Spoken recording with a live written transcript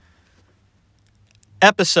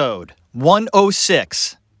Episode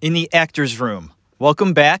 106 in the actor's room.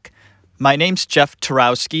 Welcome back. My name's Jeff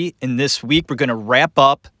Tarowski, and this week we're going to wrap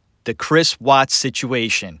up the Chris Watts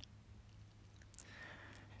situation.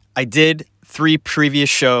 I did 3 previous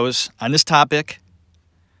shows on this topic.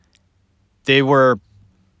 They were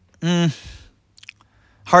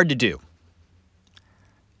hard to do.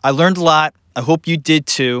 I learned a lot. I hope you did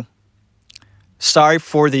too. Sorry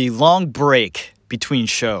for the long break between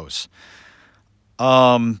shows.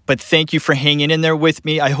 But thank you for hanging in there with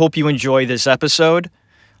me. I hope you enjoy this episode.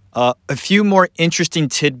 A few more interesting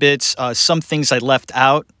tidbits, some things I left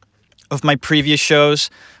out of my previous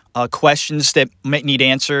shows, questions that might need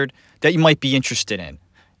answered that you might be interested in.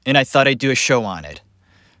 And I thought I'd do a show on it.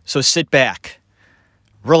 So sit back,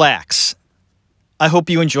 relax. I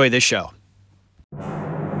hope you enjoy this show.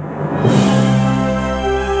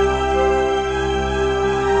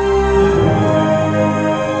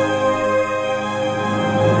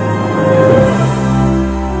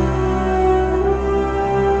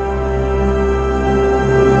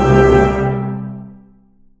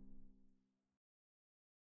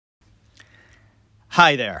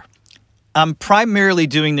 Hi there. I'm primarily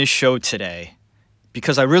doing this show today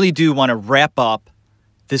because I really do want to wrap up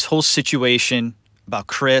this whole situation about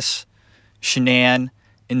Chris, Shan'ann,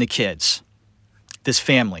 and the kids, this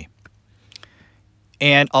family.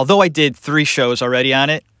 And although I did 3 shows already on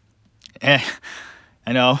it, I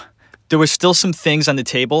know, there were still some things on the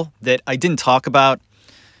table that I didn't talk about.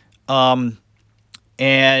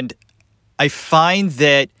 And I find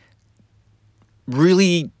that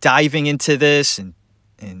really diving into this and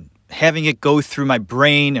having it go through my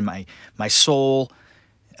brain and my soul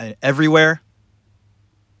everywhere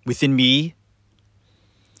within me,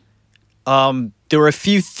 there were a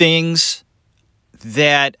few things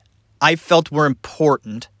that I felt were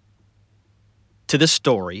important to the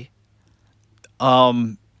story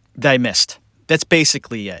that I missed. That's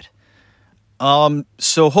basically it.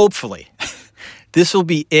 So hopefully this will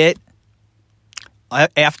be it.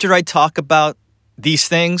 After I talk about these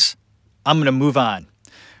things, I'm going to move on.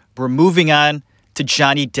 We're moving on to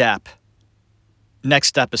Johnny Depp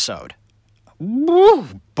next episode. Woo,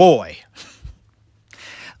 boy.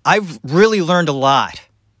 I've really learned a lot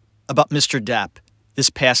about Mr. Depp this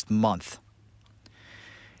past month.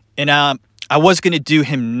 And I was going to do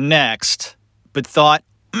him next, but thought,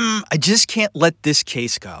 I just can't let this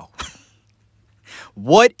case go.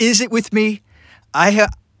 What is it with me? I'm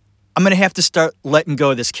going to have to start letting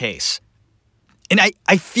go of this case. And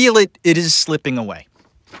I feel it is slipping away.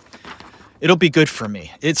 It'll be good for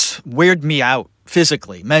me. It's weirded me out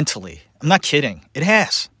physically, mentally. I'm not kidding. It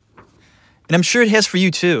has. And I'm sure it has for you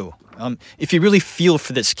too, if you really feel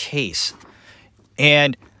for this case.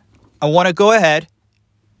 And I want to go ahead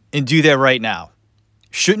and do that right now.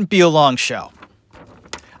 Shouldn't be a long show.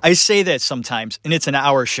 I say that sometimes, and it's an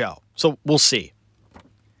hour show. So we'll see.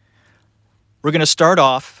 We're going to start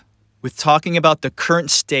off with talking about the current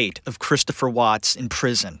state of Christopher Watts in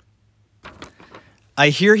prison. I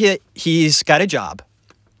hear he's got a job.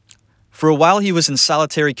 For a while, he was in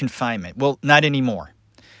solitary confinement. Well, not anymore.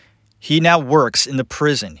 He now works in the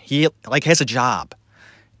prison. He has a job.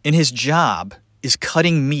 And his job is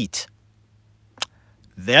cutting meat.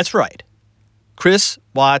 That's right. Chris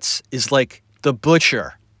Watts is like the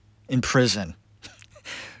butcher in prison.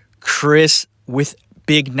 Chris with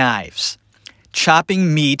big knives,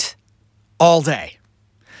 chopping meat all day.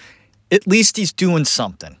 At least he's doing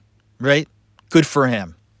something, right? Good for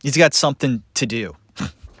him. He's got something to do.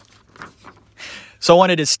 So I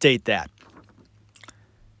wanted to state that.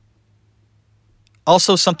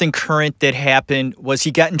 Also, something current that happened was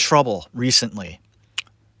he got in trouble recently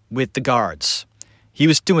with the guards. He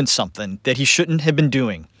was doing something that he shouldn't have been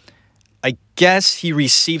doing. I guess he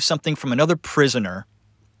received something from another prisoner.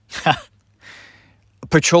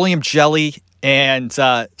 Petroleum jelly and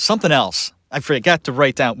something else. I forgot to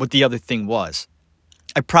write down what the other thing was.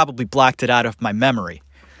 I probably blocked it out of my memory.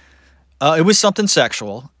 It was something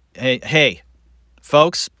sexual. Hey,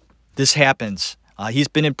 folks, this happens. He's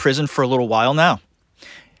been in prison for a little while now.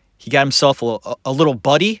 He got himself a little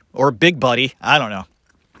buddy or a big buddy. I don't know.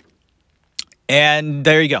 And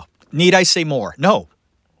there you go. Need I say more? No,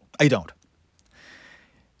 I don't.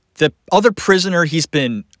 The other prisoner he's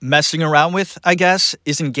been messing around with, I guess,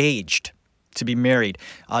 is engaged to be married.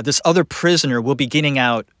 This other prisoner will be getting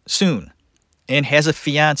out soon and has a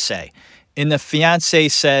fiance. And the fiance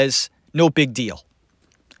says, no big deal.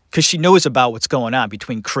 Because she knows about what's going on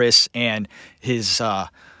between Chris and his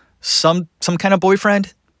some kind of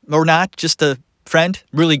boyfriend, or not, just a friend,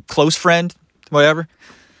 really close friend, whatever.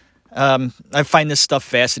 I find this stuff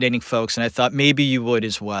fascinating, folks, and I thought maybe you would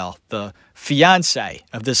as well. The fiance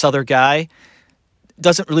of this other guy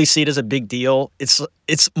doesn't really see it as a big deal.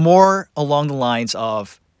 It's more along the lines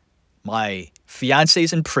of my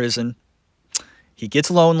fiance's in prison. He gets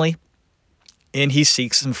lonely, and he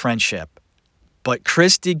seeks some friendship. But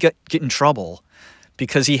Chris did get in trouble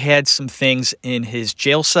because he had some things in his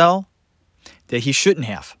jail cell that he shouldn't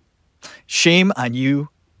have. Shame on you,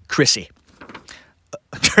 Chrissy.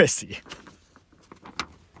 Chrissy.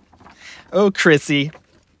 Oh, Chrissy.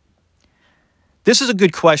 This is a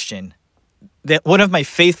good question that one of my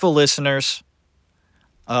faithful listeners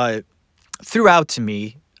threw out to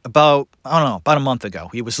me about a month ago.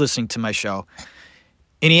 He was listening to my show,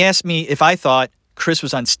 and he asked me if I thought Chris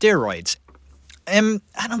was on steroids. And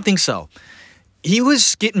I don't think so. He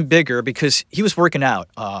was getting bigger because he was working out.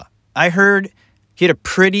 I heard he had a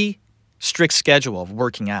pretty strict schedule of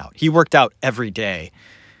working out. He worked out every day.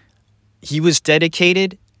 He was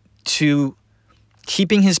dedicated to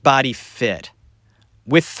keeping his body fit.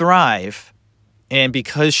 With Thrive, and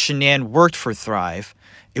because Shan'ann worked for Thrive,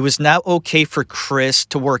 it was now okay for Chris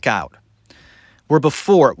to work out, where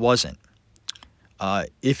before it wasn't.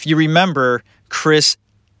 If you remember Chris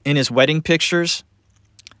in his wedding pictures,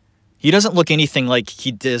 he doesn't look anything like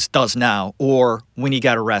he does now or when he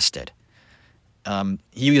got arrested.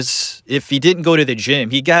 If he didn't go to the gym,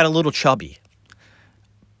 he got a little chubby.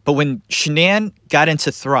 But when Shan'ann got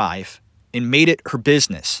into Thrive and made it her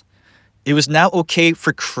business, it was now okay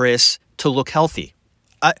for Chris to look healthy.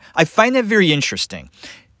 I find that very interesting.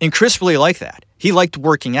 And Chris really liked that. He liked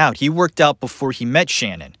working out. He worked out before he met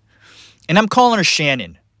Shan'ann. And I'm calling her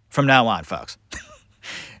Shan'ann from now on, folks.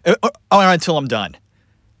 Until I'm done.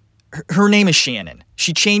 Her name is Shan'ann.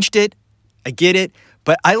 She changed it. I get it.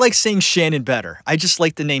 But I like saying Shan'ann better. I just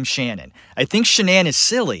like the name Shan'ann. I think Shan'ann is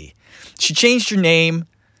silly. She changed her name.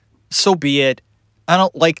 So be it. I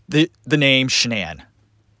don't like the name Shan'ann.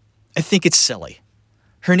 I think it's silly.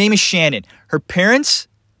 Her name is Shan'ann. Her parents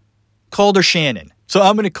called her Shan'ann. So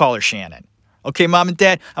I'm going to call her Shan'ann. Okay, Mom and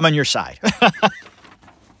Dad, I'm on your side.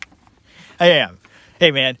 I am.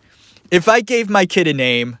 Hey, man, if I gave my kid a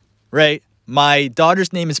name, right? My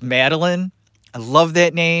daughter's name is Madeline. I love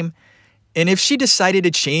that name. And if she decided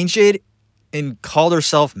to change it and called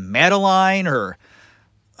herself Madeline or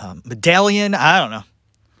Medallion, I don't know,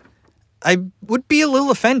 I would be a little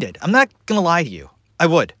offended. I'm not going to lie to you. I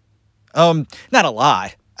would. Not a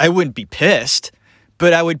lot. I wouldn't be pissed,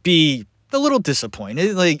 but I would be a little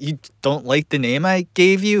disappointed. Like, you don't like the name I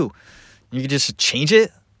gave you? You could just change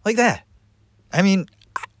it like that. I mean,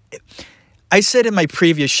 I said in my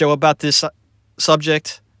previous show about this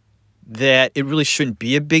subject that it really shouldn't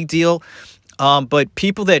be a big deal. But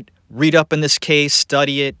people that read up in this case,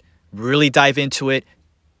 study it, really dive into it,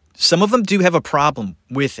 some of them do have a problem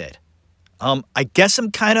with it. I guess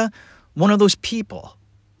I'm kind of one of those people.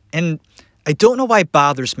 And I don't know why it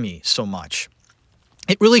bothers me so much.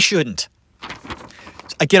 It really shouldn't.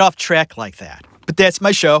 I get off track like that. But that's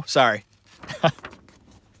my show. Sorry.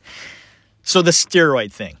 So the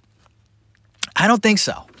steroid thing. I don't think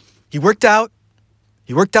so. He worked out.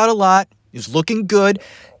 He worked out a lot. He was looking good.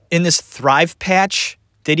 And this Thrive patch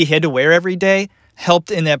that he had to wear every day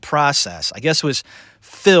helped in that process. I guess it was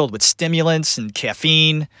filled with stimulants and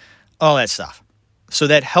caffeine, all that stuff. So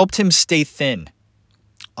that helped him stay thin.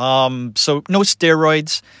 So no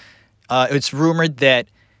steroids. It's rumored that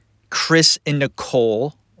Chris and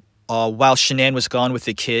Nicole, while Shan'ann was gone with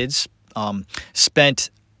the kids, spent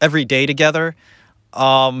every day together.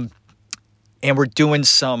 And we're doing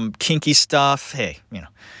some kinky stuff. Hey,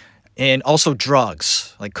 and also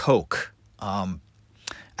drugs like coke. I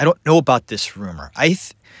don't know about this rumor.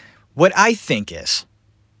 What I think is,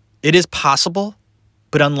 it is possible,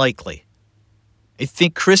 but unlikely. I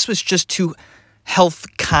think Chris was just too health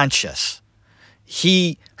conscious.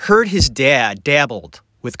 He heard his dad dabbled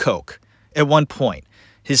with coke at one point,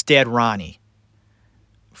 his dad Ronnie.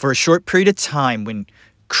 For a short period of time when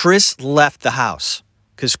Chris left the house,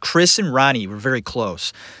 because Chris and Ronnie were very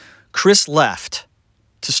close, Chris left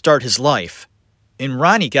to start his life, and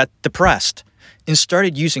Ronnie got depressed and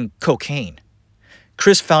started using cocaine.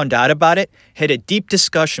 Chris found out about it, had a deep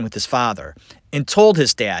discussion with his father, and told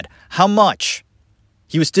his dad how much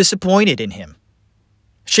he was disappointed in him.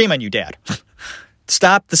 Shame on you, Dad.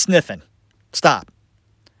 Stop the sniffing. Stop.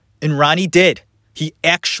 And Ronnie did. He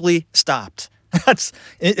actually stopped. That's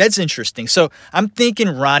interesting. So I'm thinking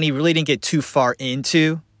Ronnie really didn't get too far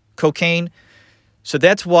into cocaine. So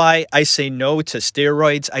that's why I say no to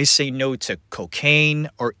steroids. I say no to cocaine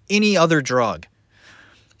or any other drug.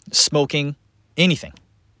 Smoking, anything.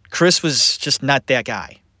 Chris was just not that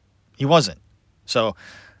guy. He wasn't. So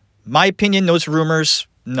My opinion, those rumors,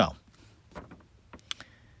 no.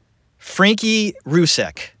 Frankie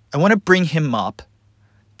Rusek, I want to bring him up.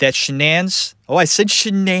 That Shanann's... Oh, I said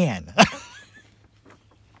Shan'ann.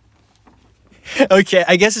 Okay,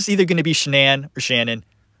 I guess it's either going to be Shanann or Shannon.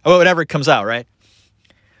 Oh, whatever comes out, right?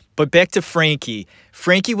 But back to Frankie.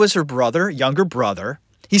 Frankie was her brother, younger brother.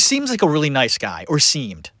 He seems like a really nice guy, or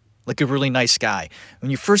seemed like a really nice guy. When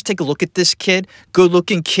you first take a look at this kid,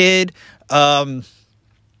 good-looking kid,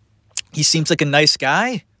 he seems like a nice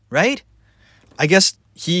guy, right? I guess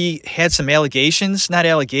he had some allegations. Not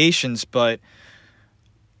allegations, but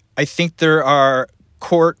I think there are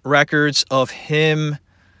court records of him.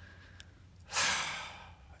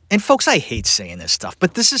 And folks, I hate saying this stuff,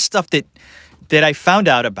 but this is stuff that I found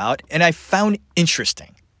out about and I found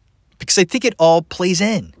interesting because I think it all plays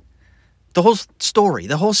in. The whole story,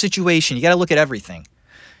 the whole situation, you got to look at everything.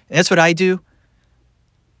 And that's what I do.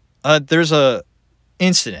 There's a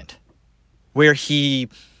incident where he,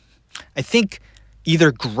 I think,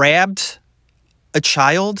 either grabbed a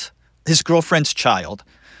child, his girlfriend's child,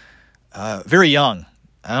 very young.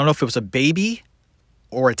 I don't know if it was a baby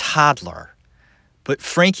or a toddler. But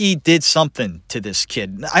Frankie did something to this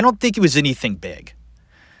kid. I don't think it was anything big.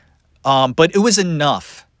 But it was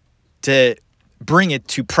enough to bring it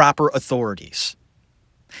to proper authorities.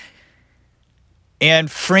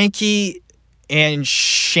 And Frankie and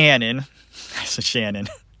Shannon,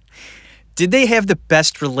 did they have the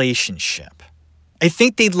best relationship? I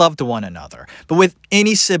think they loved one another. But with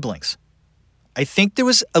any siblings, I think there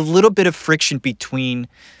was a little bit of friction between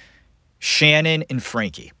Shannon and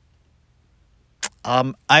Frankie.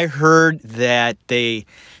 I heard that they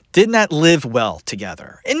did not live well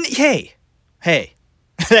together. And hey,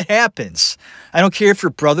 that happens. I don't care if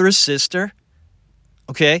you're brother or sister,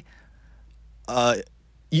 okay?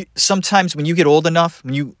 Sometimes when you get old enough,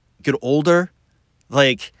 when you get older,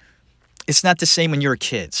 like, it's not the same when you're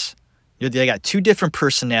kids. They got two different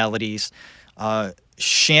personalities.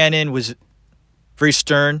 Shannon was very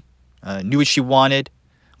stern, knew what she wanted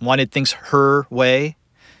things her way.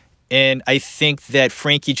 And I think that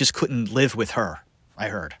Frankie just couldn't live with her, I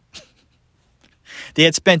heard. They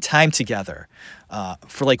had spent time together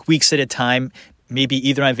for like weeks at a time, maybe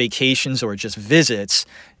either on vacations or just visits,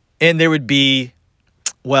 and there would be,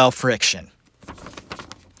 well, friction.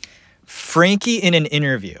 Frankie, in an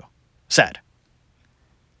interview, said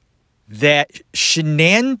that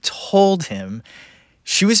Shanann told him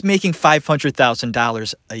she was making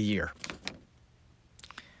 $500,000 a year.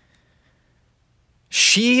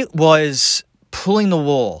 She was pulling the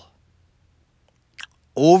wool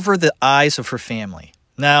over the eyes of her family.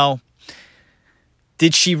 Now,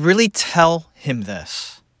 did she really tell him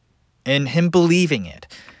this and him believing it?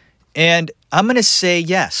 And I'm going to say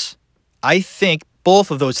yes. I think both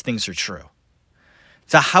of those things are true.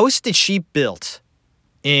 The house that she built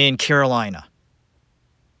in Carolina,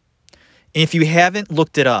 if you haven't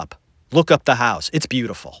looked it up, look up the house. It's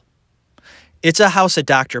beautiful. It's a house a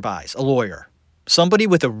doctor buys, a lawyer. Somebody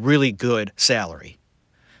with a really good salary.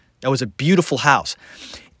 That was a beautiful house.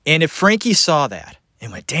 And if Frankie saw that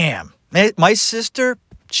and went, damn, my sister,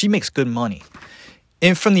 she makes good money.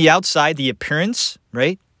 And from the outside, the appearance,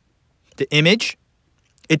 right? The image,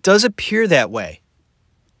 it does appear that way.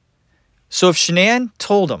 So if Shanann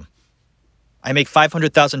told him, I make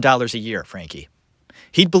 $500,000 a year, Frankie,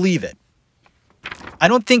 he'd believe it. I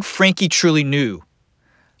don't think Frankie truly knew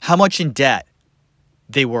how much in debt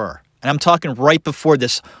they were. And I'm talking right before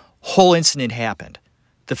this whole incident happened.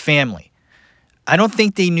 The family. I don't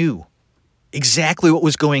think they knew exactly what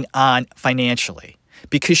was going on financially.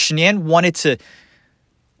 Because Shanann wanted to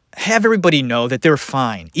have everybody know that they're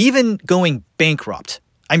fine. Even going bankrupt.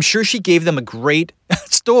 I'm sure she gave them a great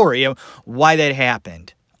story of why that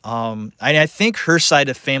happened. I think her side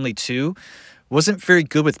of the family, too, wasn't very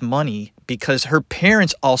good with money because her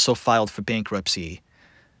parents also filed for bankruptcy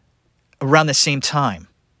around the same time.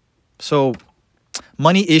 So,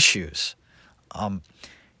 money issues.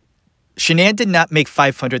 Shanann did not make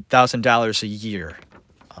 $500,000 a year.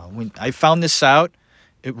 When I found this out,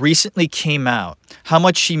 it recently came out how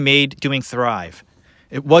much she made doing Thrive.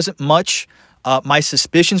 It wasn't much. My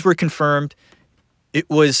suspicions were confirmed. It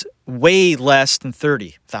was way less than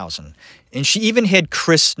 $30,000. And she even had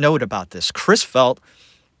Chris note about this. Chris felt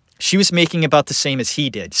she was making about the same as he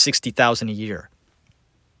did, $60,000 a year.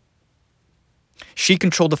 She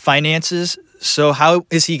controlled the finances, so how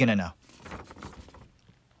is he going to know?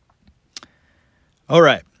 All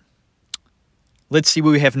right. Let's see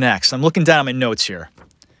what we have next. I'm looking down at my notes here,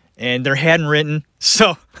 and they're handwritten,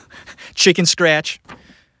 so chicken scratch.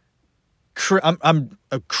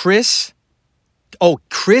 Chris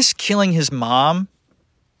killing his mom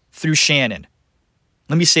through Shan'ann.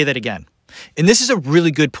 Let me say that again. And this is a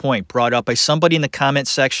really good point brought up by somebody in the comment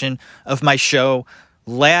section of my show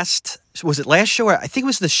was it last show? I think it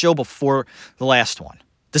was the show before the last one,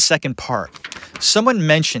 the second part. Someone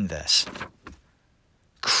mentioned this.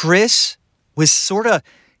 Chris was sort of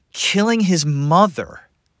killing his mother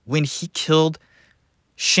when he killed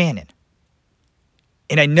Shan'ann.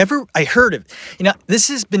 And I heard of, this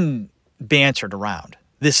has been bantered around,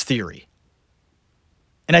 this theory.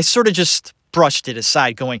 And I sort of just brushed it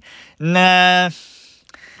aside going, nah,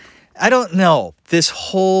 I don't know. This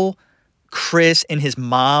whole Chris and his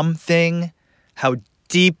mom thing, how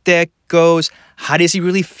deep that goes. How does he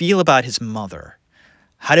really feel about his mother?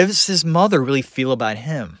 How does his mother really feel about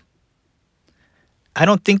him? I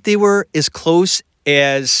don't think they were as close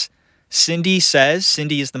as Cindy says.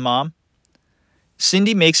 Cindy is the mom.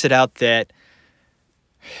 Cindy makes it out that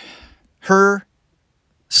her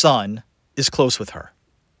son is close with her.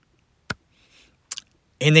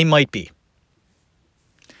 And they might be.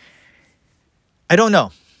 I don't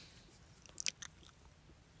know.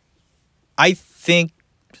 I think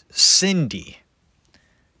Cindy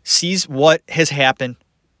sees what has happened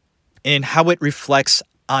and how it reflects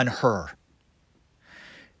on her.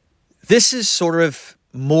 This is sort of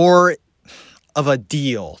more of a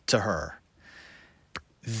deal to her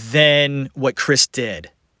than what Chris did.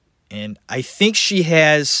 And I think she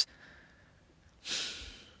has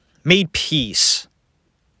made peace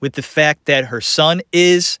with the fact that her son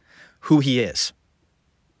is who he is.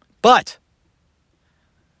 But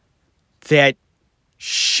that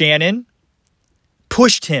Shan'ann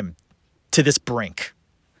pushed him to this brink.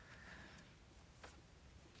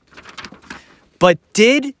 But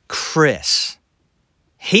did Chris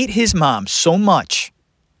hate his mom so much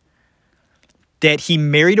that he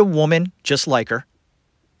married a woman just like her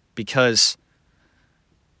because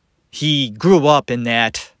he grew up in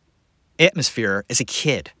that atmosphere as a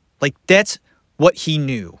kid? Like, that's what he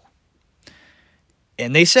knew.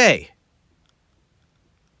 And they say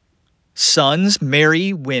sons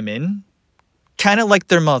marry women kind of like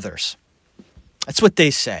their mothers. That's what they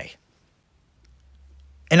say.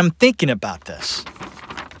 And I'm thinking about this.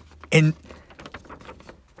 And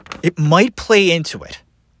it might play into it.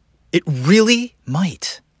 It really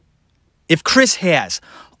might. If Chris has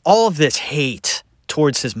all of this hate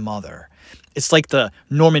towards his mother, it's like the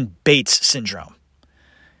Norman Bates syndrome,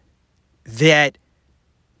 that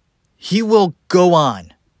he will go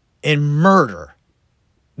on and murder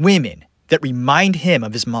women that remind him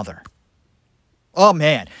of his mother. Oh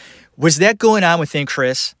man, was that going on within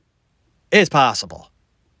Chris? It's possible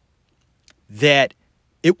that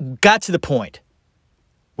it got to the point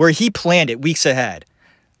where he planned it weeks ahead,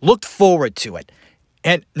 looked forward to it,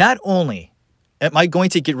 and not only am I going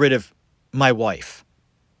to get rid of my wife,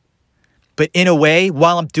 but in a way,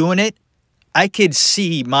 while I'm doing it, I could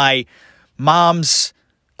see my mom's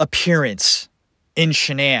appearance in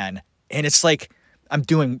Shan'ann, and it's like I'm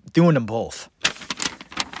doing them both.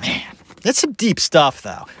 Man, that's some deep stuff,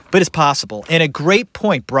 though, but it's possible, and a great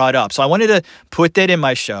point brought up. So I wanted to put that in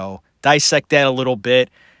my show, dissect that a little bit,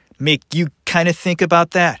 make you kind of think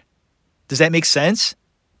about that. Does that make sense?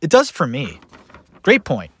 It does for me. Great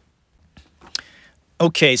point.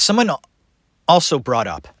 Okay, someone also brought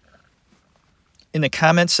up in the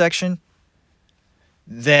comment section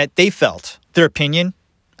that they felt their opinion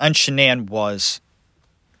on Shan'ann was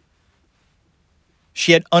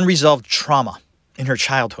she had unresolved trauma in her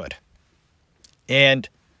childhood. And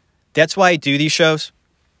that's why I do these shows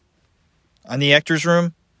on the Actors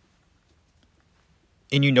Room.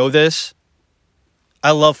 And you know this,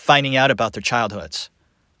 I love finding out about their childhoods.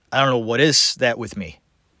 I don't know what is that with me.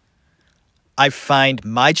 I find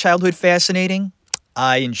my childhood fascinating.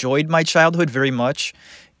 I enjoyed my childhood very much.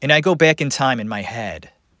 And I go back in time in my head,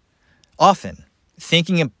 often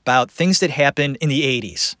thinking about things that happened in the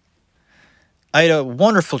 80s. I had a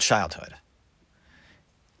wonderful childhood.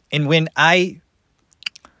 And when I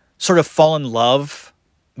sort of fall in love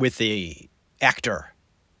with an actor,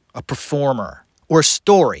 a performer, or a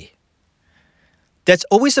story, that's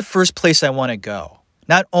always the first place I want to go.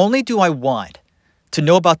 Not only do I want to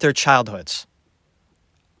know about their childhoods,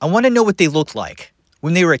 I want to know what they looked like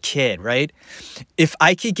when they were a kid, right? If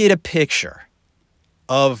I could get a picture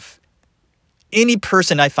of any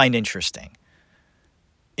person I find interesting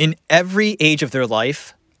in every age of their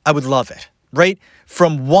life, I would love it, right?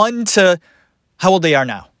 From 1 to how old they are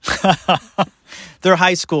now. Their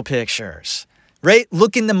high school pictures, right?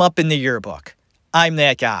 Looking them up in the yearbook. I'm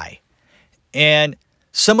that guy. And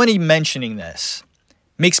somebody mentioning this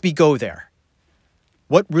makes me go there.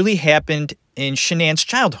 What really happened in Shan'ann's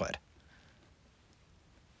childhood?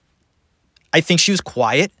 I think she was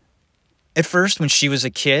quiet. at first when she was a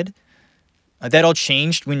kid. That all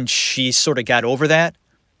changed when she sort of got over that.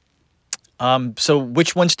 So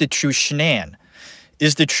which one's the true Shan'ann?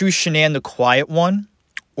 Is the true Shan'ann the quiet one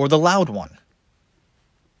or the loud one?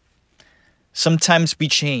 Sometimes we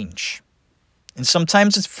change. And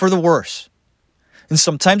sometimes it's for the worse. And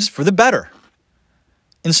sometimes it's for the better.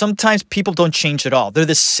 And sometimes people don't change at all. They're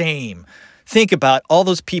the same. Think about all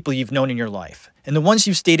those people you've known in your life and the ones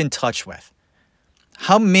you've stayed in touch with.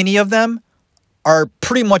 How many of them are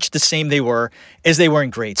pretty much the same as they were in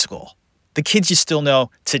grade school? The kids you still know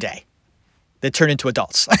today that turn into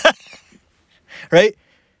adults. Right?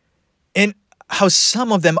 And how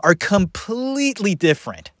some of them are completely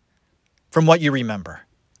different from what you remember.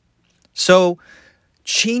 So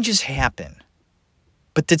changes happen.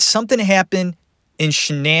 But did something happen in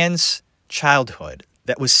Shanann's childhood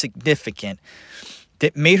that was significant,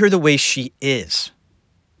 that made her the way she is?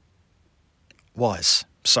 Was.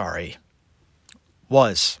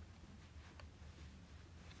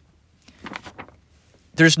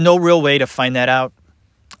 There's no real way to find that out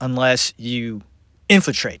unless you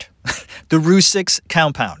infiltrate the Ep106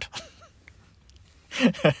 compound.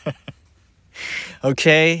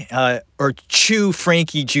 Okay? Or chew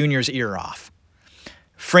Frankie Jr.'s ear off.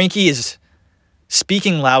 Frankie is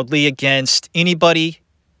speaking loudly against anybody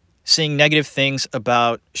saying negative things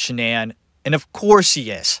about Shan'ann. And of course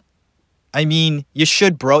he is. I mean, you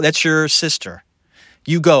should, bro. That's your sister.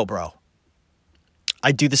 You go, bro.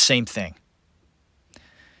 I do the same thing.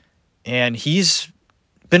 And he's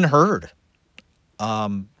been heard.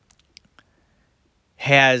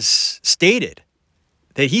 Has stated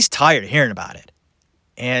that he's tired of hearing about it.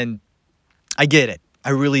 And I get it.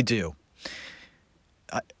 I really do.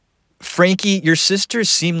 Frankie, your sister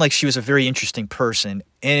seemed like she was a very interesting person.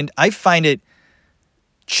 And I find it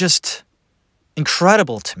just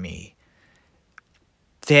incredible to me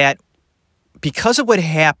that because of what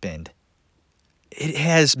happened, it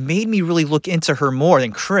has made me really look into her more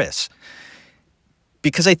than Chris.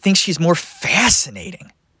 Because I think she's more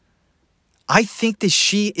fascinating. I think that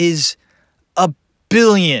she is a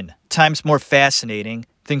billion times more fascinating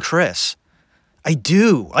than Chris. I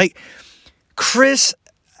do. Chris,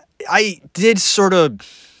 I did sort of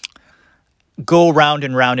go round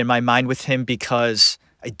and round in my mind with him because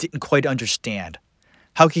I didn't quite understand.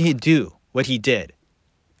 How can he do what he did?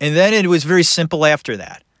 And then it was very simple after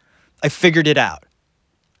that. I figured it out.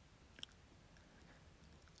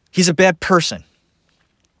 He's a bad person.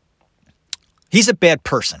 He's a bad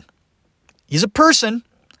person. He's a person,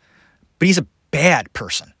 but he's a bad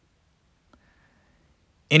person.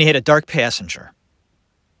 And he had a dark passenger.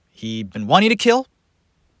 He'd been wanting to kill.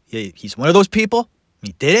 He's one of those people.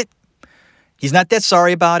 He did it. He's not that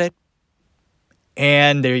sorry about it.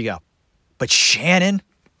 And there you go. But Shan'ann,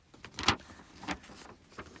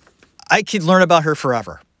 I could learn about her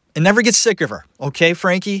forever and never get sick of her. Okay,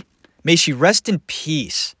 Frankie? May she rest in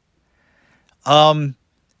peace.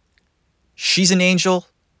 She's an angel.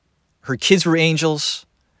 Her kids were angels.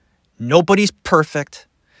 Nobody's perfect.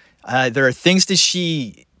 There are things that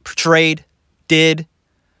she portrayed, did,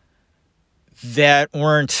 that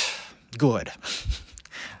weren't good.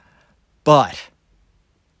 But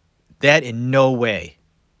that in no way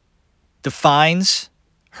defines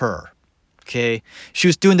her. Okay? She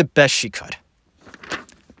was doing the best she could.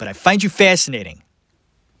 But I find you fascinating.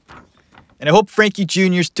 And I hope Frankie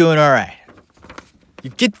Jr.'s doing all right. You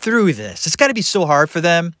get through this. It's got to be so hard for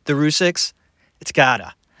them, the Ep106. It's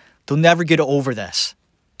gotta. They'll never get over this.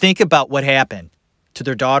 Think about what happened to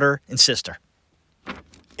their daughter and sister.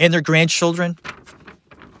 And their grandchildren.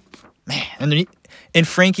 Man, and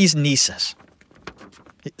Frankie's nieces.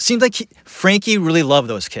 It seems like Frankie really loved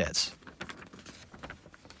those kids.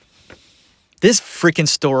 This freaking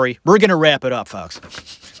story, we're going to wrap it up, folks.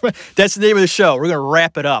 That's the name of the show. We're going to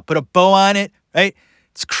wrap it up. Put a bow on it, right?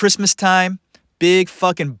 It's Christmas time. Big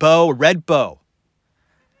fucking bow, a red bow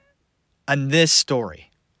on this story.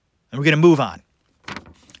 And we're going to move on.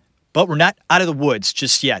 But we're not out of the woods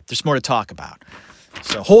just yet. There's more to talk about.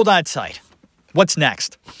 So hold on tight. What's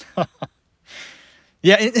next?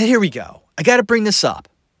 Yeah, and here we go. I got to bring this up.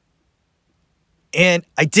 And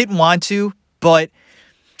I didn't want to, but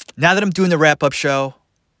now that I'm doing the wrap-up show,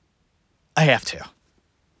 I have to.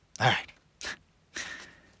 All right.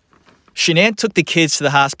 Shan'ann took the kids to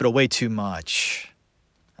the hospital way too much.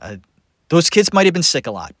 Those kids might have been sick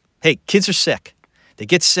a lot. Hey, kids are sick. They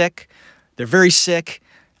get sick. They're very sick.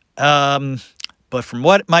 But from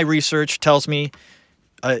what my research tells me,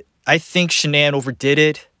 I think Shan'ann overdid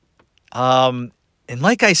it. And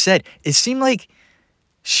like I said, it seemed like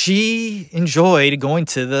she enjoyed going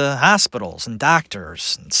to the hospitals and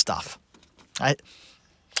doctors and stuff.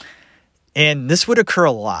 And this would occur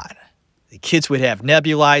a lot. The kids would have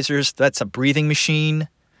nebulizers. That's a breathing machine.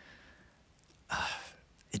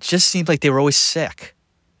 It just seemed like they were always sick.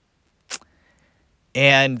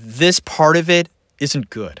 And this part of it isn't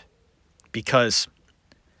good because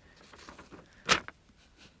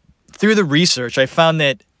through the research, I found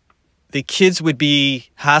that the kids would be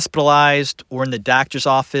hospitalized or in the doctor's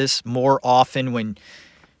office more often when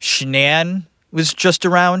Shan'ann was just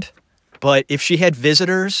around. But if she had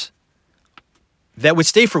visitors, that would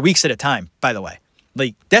stay for weeks at a time, by the way.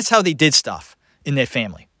 Like, that's how they did stuff in that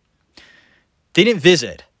family. They didn't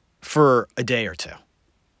visit for a day or two.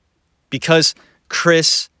 Because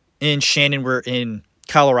Chris and Shan'ann were in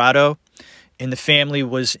Colorado and the family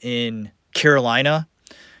was in Carolina,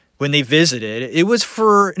 when they visited, it was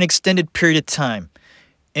for an extended period of time.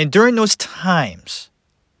 And during those times,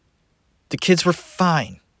 the kids were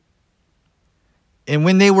fine. And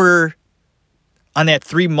when they were on that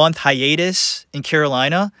 3-month hiatus in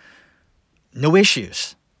Carolina, no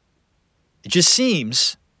issues. It just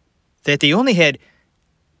seems that they only had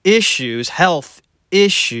issues, health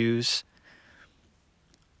issues,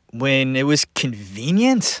 when it was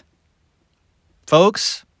convenient.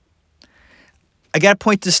 Folks, I got to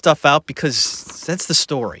point this stuff out because that's the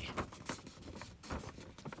story.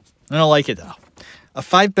 I don't like it, though. A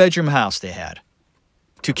 5-bedroom house they had.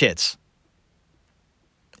 2 kids.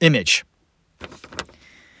 Image.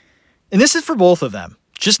 And this is for both of them.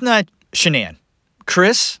 Just not Shan'ann.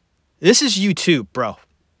 Chris, this is you too, bro.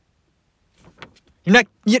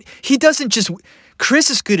 He doesn't just...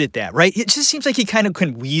 Chris is good at that, right? It just seems like he kind of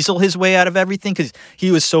can weasel his way out of everything because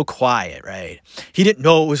he was so quiet, right? He didn't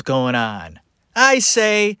know what was going on. I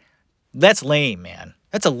say, that's lame, man.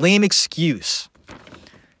 That's a lame excuse.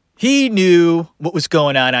 He knew what was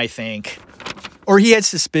going on, I think. Or he had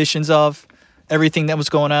suspicions of everything that was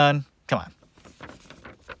going on. Come on.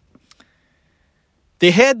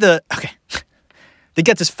 They got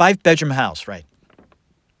this 5-bedroom house, right?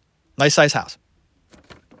 Nice size house.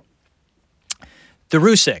 The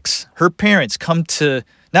Rusiks, her parents, come to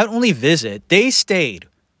not only visit, they stayed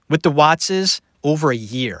with the Wattses over a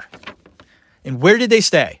year. And where did they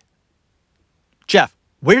stay? Jeff,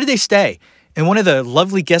 where did they stay? In one of the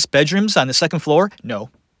lovely guest bedrooms on the second floor? No.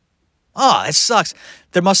 Oh, that sucks.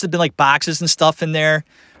 There must have been like boxes and stuff in there.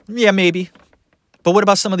 Yeah, maybe. But what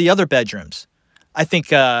about some of the other bedrooms? I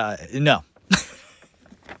think, no.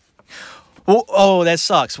 Oh, that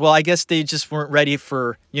sucks. Well, I guess they just weren't ready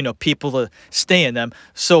for, people to stay in them.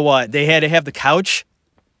 So what? They had to have the couch?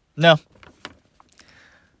 No.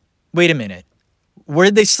 Wait a minute. Where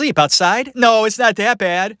did they sleep? Outside? No, it's not that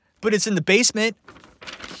bad. But it's in the basement.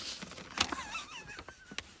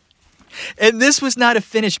 And this was not a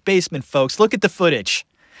finished basement, folks. Look at the footage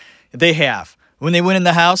they have. When they went in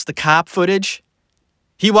the house, the cop footage,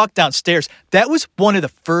 he walked downstairs. That was one of the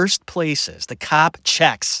first places the cop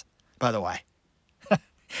checks, by the way.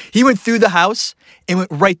 He went through the house and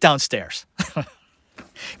went right downstairs.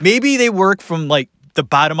 Maybe they work from like the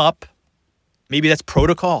bottom up. Maybe that's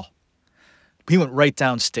protocol. He went right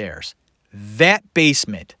downstairs. That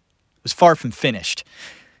basement was far from finished.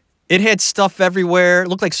 It had stuff everywhere. It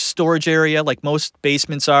looked like a storage area like most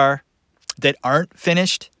basements are that aren't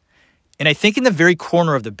finished. And I think in the very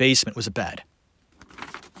corner of the basement was a bed.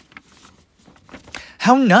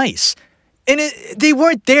 How nice. And they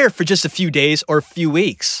weren't there for just a few days or a few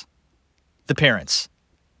weeks, the parents.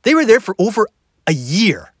 They were there for over a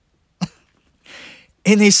year.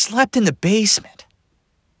 And they slept in the basement.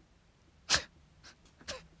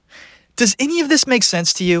 Does any of this make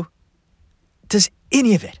sense to you? Does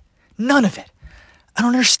any of it? None of it. I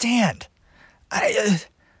don't understand. It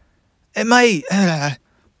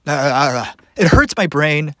hurts my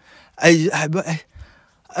brain.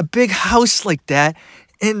 A big house like that,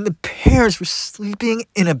 and the parents were sleeping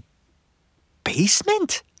in a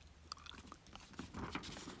basement?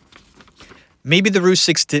 Maybe the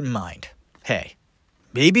Rusiks didn't mind. Hey,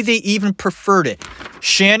 maybe they even preferred it.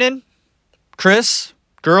 Shan'ann, Chris,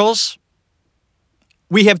 girls,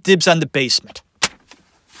 we have dibs on the basement.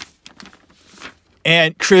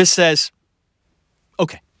 And Chris says,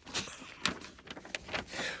 okay,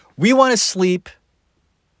 we want to sleep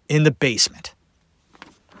in the basement.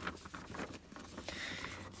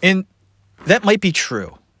 And that might be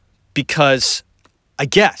true because I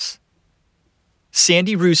guess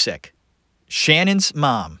Sandy Rusik, Shannon's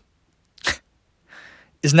mom,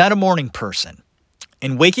 is not a morning person.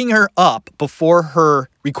 And waking her up before her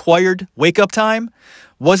required wake-up time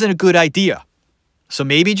wasn't a good idea. So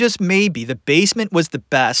maybe, just maybe, the basement was the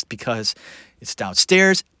best because it's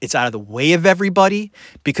downstairs, it's out of the way of everybody.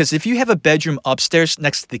 Because if you have a bedroom upstairs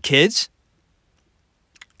next to the kids,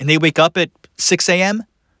 and they wake up at 6 a.m.,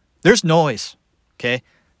 there's noise, okay?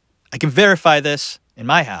 I can verify this in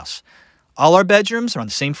my house. All our bedrooms are on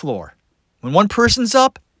the same floor. When one person's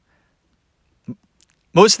up,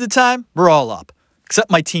 most of the time, we're all up,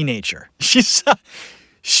 except my teenager. She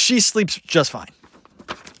sleeps just fine.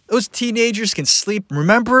 Those teenagers can sleep.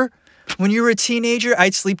 Remember when you were a teenager?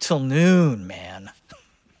 I'd sleep till noon, man.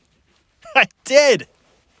 I did.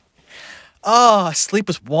 Oh, sleep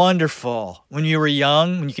was wonderful when you were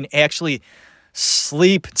young, when you can actually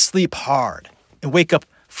sleep and sleep hard and wake up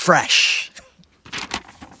fresh.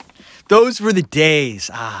 Those were the days.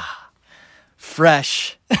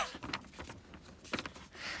 Fresh.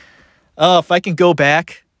 Oh, if I can go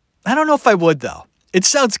back, I don't know if I would, though. It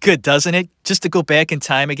sounds good, doesn't it? Just to go back in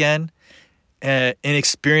time again and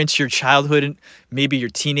experience your childhood and maybe your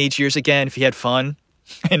teenage years again if you had fun,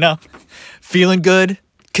 feeling good.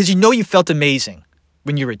 Because you felt amazing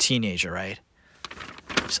when you were a teenager, right?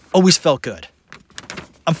 Just always felt good.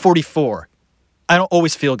 I'm 44. I don't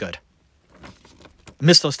always feel good. I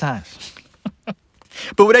miss those times.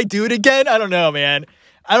 But would I do it again? I don't know, man.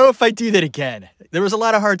 I don't know if I'd do that again. There was a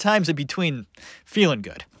lot of hard times in between feeling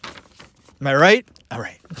good. Am I right? All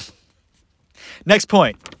right. Next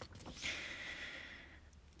point.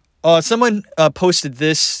 Someone posted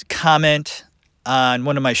this comment on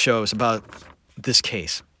one of my shows about this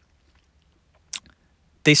case.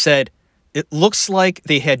 They said, it looks like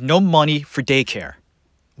they had no money for daycare.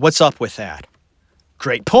 What's up with that?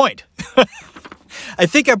 Great point. I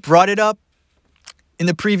think I brought it up in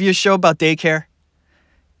the previous show about daycare.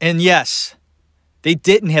 And yes, they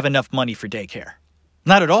didn't have enough money for daycare.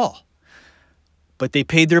 Not at all. But they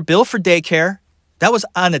paid their bill for daycare. That was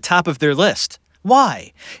on the top of their list.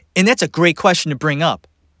 Why? And that's a great question to bring up.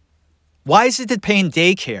 Why is it that paying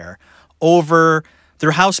daycare over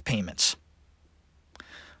their house payments,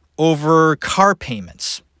 over car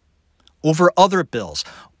payments, over other bills,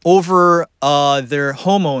 over their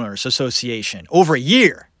homeowners association, over a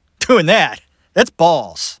year doing that? That's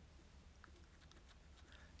balls.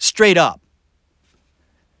 Straight up.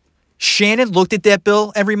 Shannon looked at that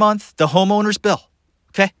bill every month, the homeowner's bill,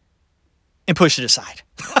 okay, and pushed it aside.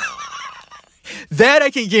 That I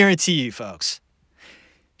can guarantee you, folks.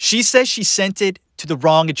 She says she sent it to the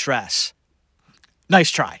wrong address. Nice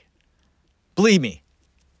try. Believe me,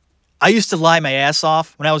 I used to lie my ass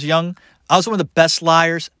off when I was young. I was one of the best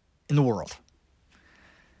liars in the world.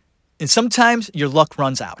 And sometimes your luck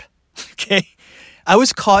runs out, okay? I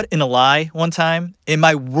was caught in a lie one time, and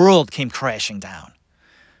my world came crashing down.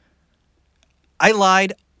 I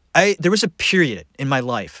lied. There was a period in my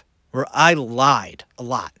life where I lied a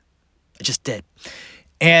lot. I just did.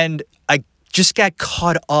 And I just got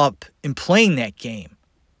caught up in playing that game.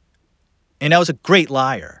 And I was a great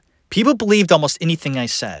liar. People believed almost anything I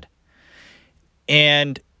said.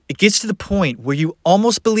 And it gets to the point where you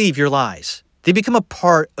almost believe your lies. They become a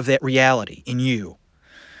part of that reality in you.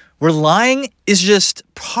 Where lying is just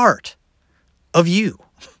part of you.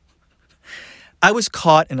 I was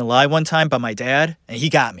caught in a lie one time by my dad, and he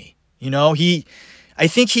got me. I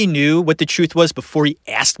think he knew what the truth was before he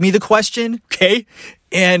asked me the question, okay?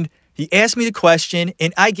 And he asked me the question,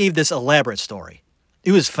 and I gave this elaborate story.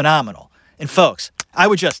 It was phenomenal. And folks, I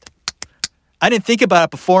didn't think about it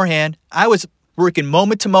beforehand. I was working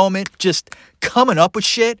moment to moment, just coming up with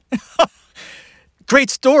shit. Great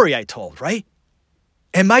story I told, right?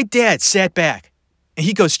 And my dad sat back, and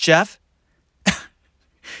he goes, Jeff,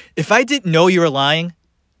 if I didn't know you were lying,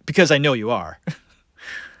 because I know you are,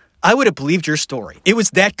 I would have believed your story. It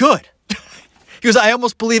was that good. He goes, I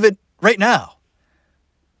almost believe it right now.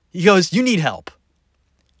 He goes, you need help.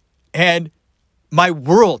 And my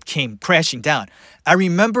world came crashing down. I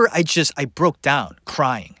remember I broke down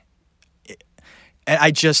crying. And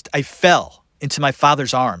I fell into my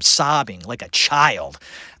father's arms, sobbing like a child.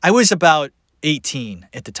 I was about 18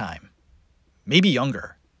 at the time, maybe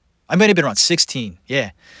younger. I might have been around 16,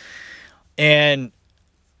 yeah. And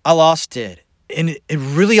I lost it. And it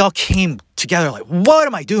really all came together like, what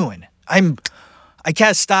am I doing? I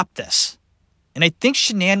gotta stop this. And I think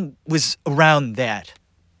Shan'ann was around that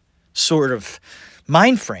sort of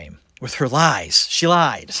mind frame with her lies. She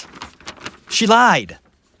lied. She lied.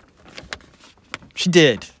 She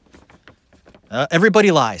did.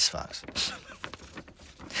 Everybody lies, folks.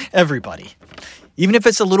 Everybody. Even if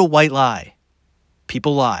it's a little white lie,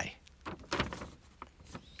 people lie.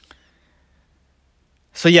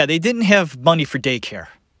 So yeah, they didn't have money for daycare,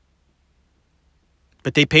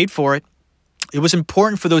 but they paid for it. It was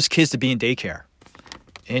important for those kids to be in daycare.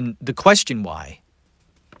 And the question why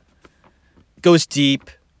goes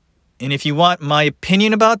deep. And if you want my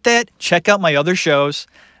opinion about that, check out my other shows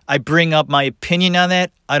I bring up my opinion on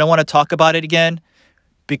that. I don't want to talk about it again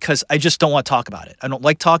because I just don't want to talk about it. I don't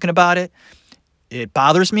like talking about it. It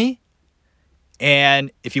bothers me.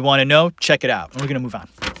 And if you want to know, check it out. We're going to move on.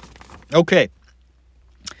 Okay.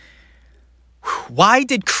 Why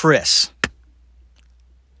did Chris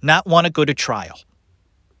not want to go to trial?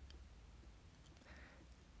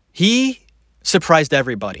 He surprised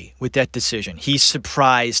everybody with that decision. He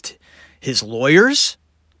surprised his lawyers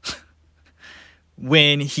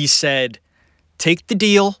when he said, take the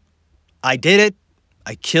deal. I did it.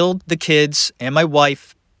 I killed the kids and my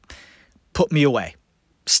wife. Put me away.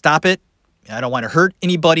 Stop it. I don't want to hurt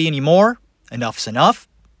anybody anymore. Enough's enough.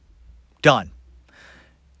 Done.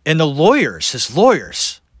 And the lawyers, his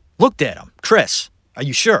lawyers, looked at him. Chris, are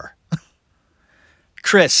you sure?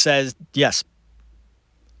 Chris says, yes,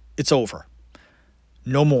 it's over.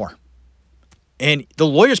 No more. And the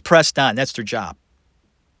lawyers pressed on. That's their job.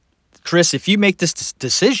 Chris, if you make this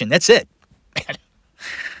decision, that's it.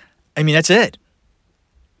 I mean, that's it.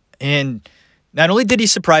 And not only did he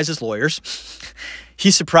surprise his lawyers, he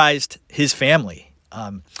surprised his family,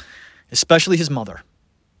 especially his mother.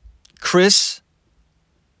 Chris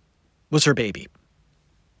was her baby.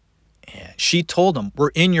 And she told him, we're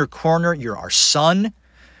in your corner. You're our son.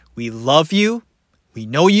 We love you. We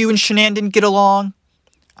know you and Shan'ann didn't get along.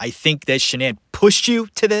 I think that Shan'ann pushed you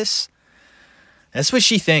to this. That's what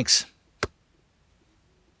she thinks.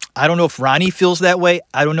 I don't know if Ronnie feels that way.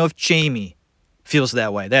 I don't know if Jamie feels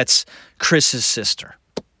that way. That's Chris's sister.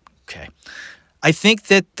 Okay. I think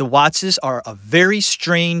that the Wattses are a very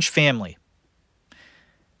strange family.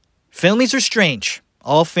 Families are strange.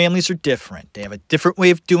 All families are different. They have a different way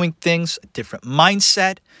of doing things, a different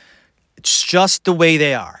mindset. It's just the way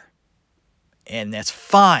they are. And that's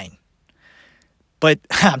fine. But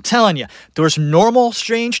I'm telling you, there's normal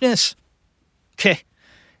strangeness. Okay.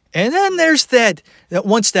 And then there's that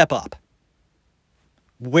one step up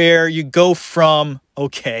where you go from,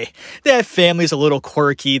 okay, that family's a little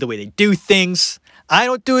quirky, the way they do things. I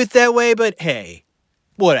don't do it that way, but hey,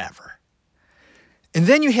 whatever. And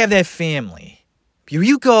then you have that family.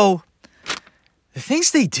 You go, the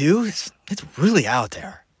things they do, it's really out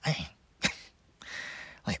there.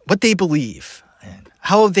 Like what they believe and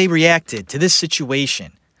how they reacted to this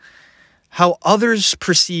situation, how others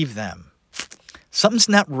perceive them. Something's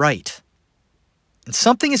not right. And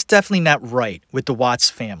something is definitely not right with the Watts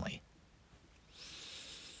family.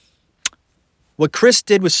 What Chris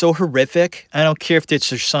did was so horrific. I don't care if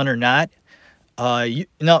it's your son or not. You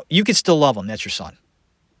can still love him. That's your son.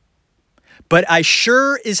 But I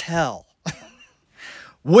sure as hell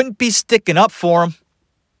wouldn't be sticking up for him.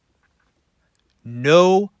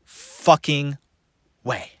 No fucking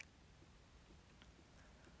way.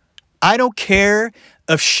 I don't care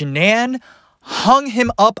if Shan'ann hung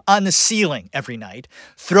him up on the ceiling every night,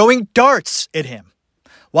 throwing darts at him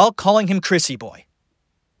while calling him Chrissy boy.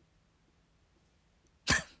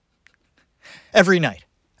 Every night.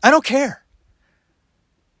 I don't care.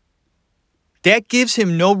 That gives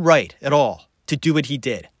him no right at all to do what he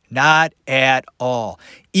did. Not at all.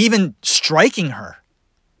 Even striking her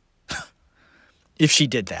if she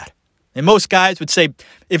did that. And most guys would say,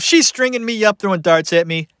 if she's stringing me up, throwing darts at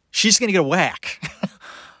me, she's going to get a whack.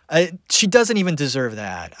 She doesn't even deserve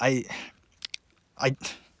that. I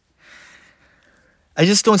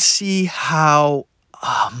just don't see how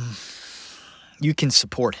you can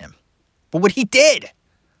support him. But what he did.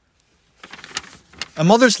 A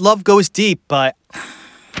mother's love goes deep, but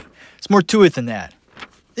there's more to it than that.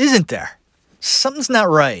 Isn't there? Something's not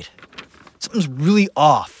right. Something's really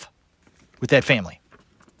off with that family.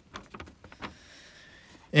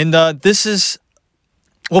 And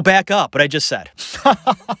we'll back up what I just said.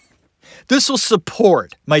 This will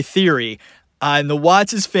support my theory on the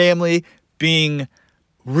Watts' family being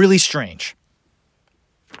really strange.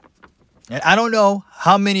 And I don't know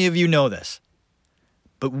how many of you know this,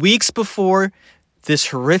 but weeks before this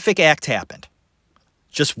horrific act happened,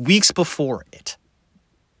 just weeks before it,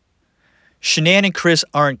 Shan'ann and Chris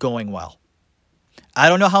aren't going well. I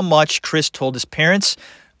don't know how much Chris told his parents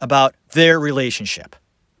about their relationship.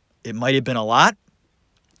 It might have been a lot,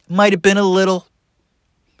 might have been a little,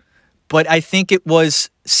 but I think it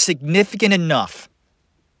was significant enough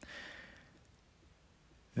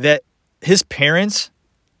that his parents,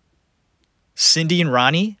 Cindy and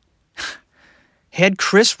Ronnie, had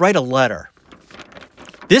Chris write a letter.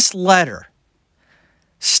 This letter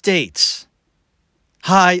states,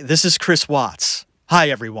 "Hi, this is Chris Watts. Hi,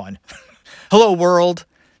 everyone. Hello, world.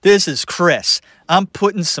 This is Chris. I'm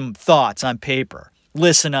putting some thoughts on paper.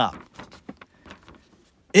 Listen up."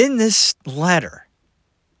 In this letter,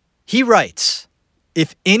 he writes,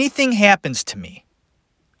 "If anything happens to me,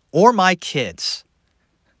 or my kids,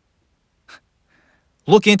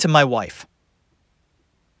 look into my wife.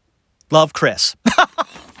 Love, Chris.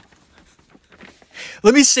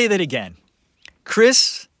 Let me say that again.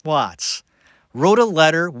 Chris Watts wrote a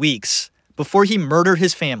letter weeks before he murdered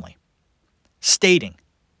his family, stating,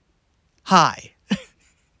 "Hi,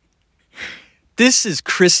 this is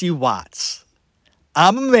Chrissy Watts.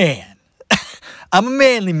 I'm a man. I'm a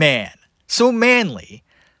manly man. So manly,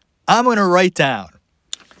 I'm going to write down,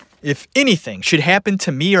 if anything should happen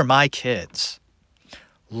to me or my kids,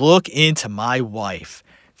 look into my wife.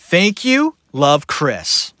 Thank you. Love,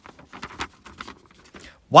 Chris."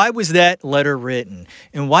 Why was that letter written?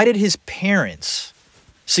 And why did his parents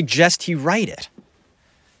suggest he write it?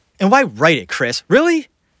 And why write it, Chris? Really?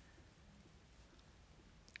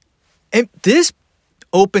 And this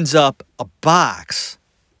opens up a box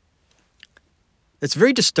that's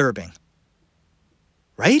very disturbing.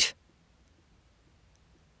 Right?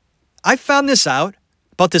 I found this out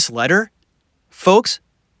about this letter. Folks,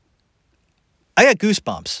 I got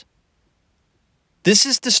goosebumps. This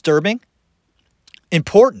is disturbing,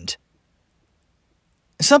 important,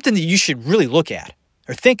 something that you should really look at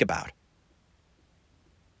or think about.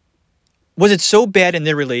 Was it so bad in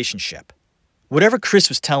their relationship, whatever Chris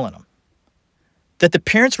was telling them, that the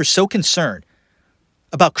parents were so concerned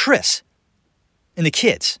about Chris and the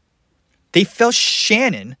kids, they felt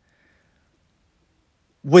Shan'ann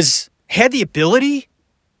had the ability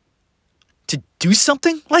to do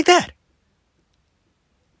something like that?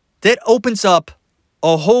 That opens up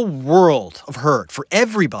a whole world of hurt for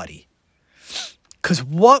everybody. Because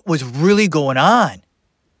what was really going on?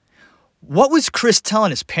 What was Chris telling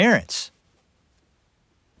his parents?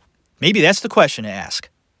 Maybe that's the question to ask.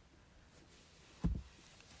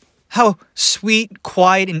 How sweet,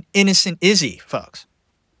 quiet, and innocent is he, folks?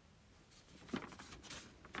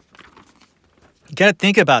 You got to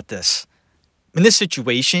think about this in this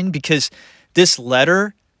situation, because this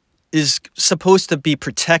letter is supposed to be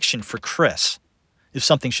protection for Chris if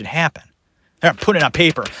something should happen. I'm putting it on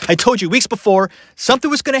paper. I told you weeks before something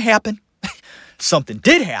was going to happen. Something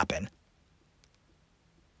did happen.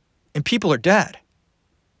 And people are dead.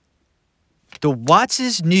 The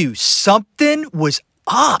Wattses knew something was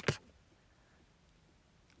up.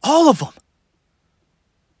 All of them.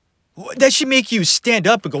 That should make you stand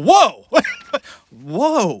up and go, whoa!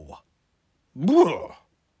 Whoa! Blah.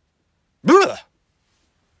 Blah.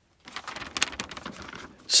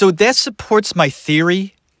 So that supports my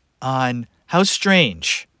theory on how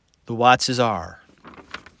strange the Wattses are.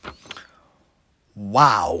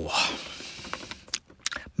 Wow.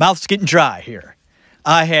 Mouth's getting dry here.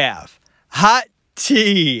 I have hot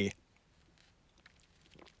tea.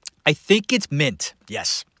 I think it's mint.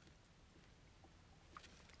 Yes.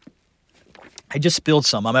 I just spilled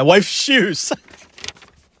some on my wife's shoes.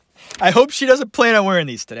 I hope she doesn't plan on wearing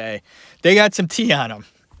these today. They got some tea on them.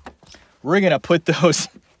 We're going to put those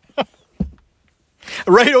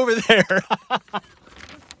right over there.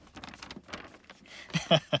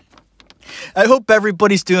 I hope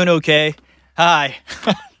everybody's doing okay. Hi.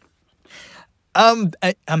 I'm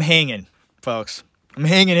hanging, folks. I'm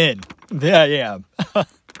hanging in. Yeah, yeah.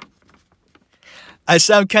 I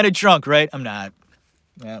sound kind of drunk, right? I'm not.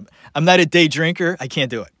 I'm not a day drinker. I can't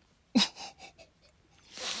do it.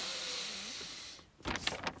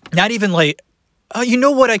 Not even like, you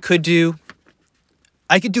know what I could do?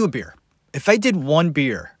 I could do a beer. If I did one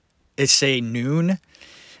beer at, say, noon,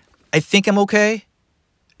 I think I'm okay.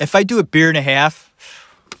 If I do a beer and a half,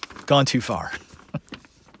 gone too far.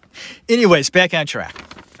 Anyways, back on track.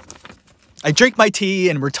 I drink my tea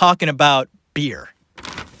and we're talking about beer.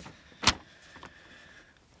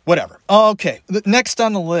 Whatever. Okay, next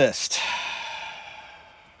on the list.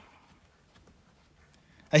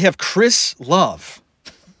 I have Chris Love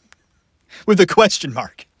with a question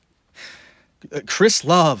mark. Chris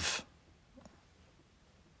Love.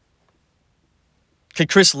 Okay,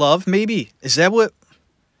 Chris Love, maybe? Is that what?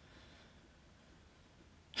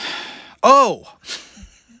 Oh.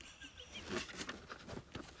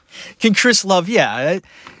 Can Chris Love? Yeah.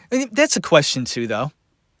 That's a question too, though.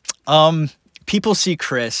 People see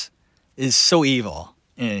Chris is so evil,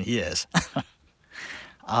 and he is.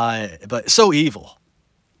 But so evil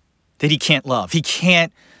that he can't love. He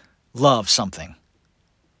can't love something.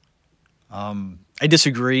 I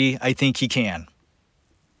disagree. I think he can.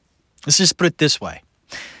 Let's just put it this way.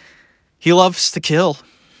 He loves to kill.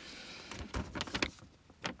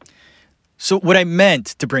 So what I meant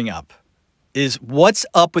to bring up is what's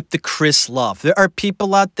up with the Chris Love? There are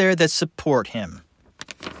people out there that support him.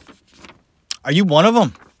 Are you one of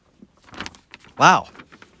them? Wow.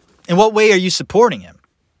 In what way are you supporting him?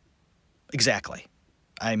 Exactly.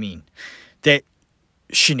 I mean, that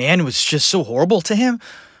Shan'ann was just so horrible to him.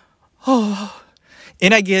 Oh,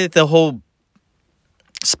 and I get the whole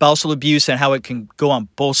spousal abuse and how it can go on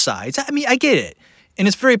both sides. I mean, I get it. And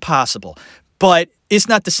it's very possible. But it's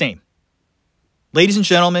not the same. Ladies and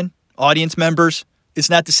gentlemen, audience members, it's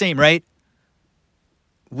not the same, right?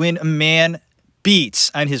 When a man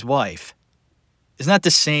beats on his wife, it's not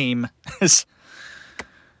the same as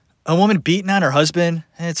a woman beating on her husband.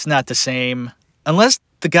 It's not the same. Unless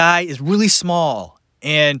the guy is really small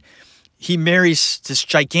and he marries this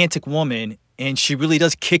gigantic woman and she really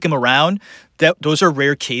does kick him around. Those are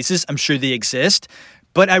rare cases. I'm sure they exist.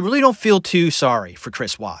 But I really don't feel too sorry for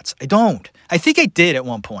Chris Watts. I don't. I think I did at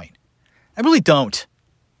one point. I really don't.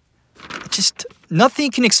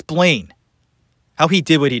 Nothing can explain how he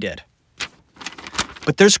did what he did.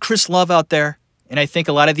 But there's Chris Love out there. And I think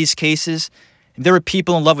a lot of these cases, there were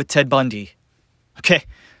people in love with Ted Bundy. Okay?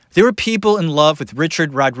 There were people in love with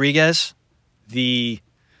Richard Rodriguez, the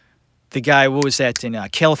guy, what was that, in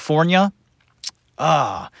California?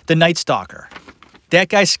 The Night Stalker. That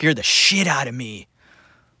guy scared the shit out of me.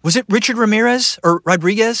 Was it Richard Ramirez or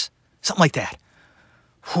Rodriguez? Something like that.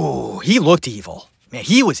 Whew, he looked evil. Man,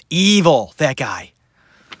 he was evil, that guy.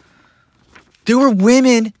 There were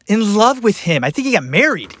women in love with him. I think he got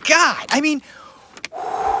married. God, I mean,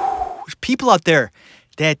 there's people out there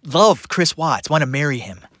that love Chris Watts, want to marry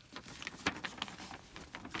him.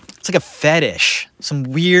 It's like a fetish. Some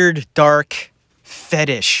weird, dark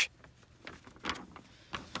fetish.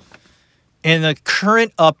 And the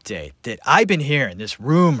current update that I've been hearing, this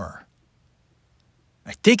rumor,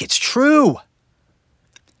 I think it's true.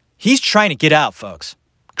 He's trying to get out, folks.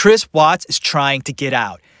 Chris Watts is trying to get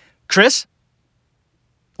out. Chris,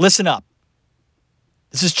 listen up.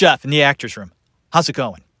 This is Jeff in the actor's room. How's it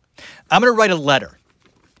going? I'm going to write a letter.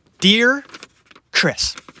 Dear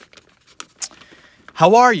Chris,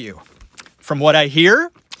 how are you? From what I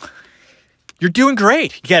hear, you're doing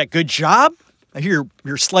great. You got a good job. I hear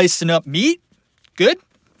you're slicing up meat. Good.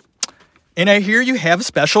 And I hear you have a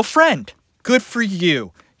special friend. Good for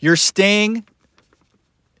you. You're staying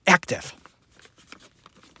active.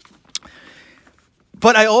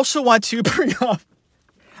 But I also want to bring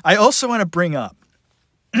up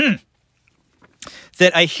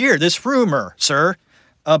that I hear this rumor, sir,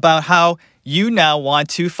 about how you now want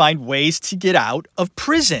to find ways to get out of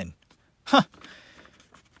prison. Huh.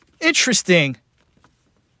 Interesting.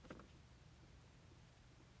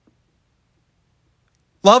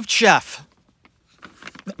 Love, Jeff.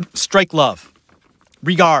 Strike love.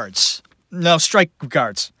 Regards. No, strike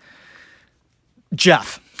regards.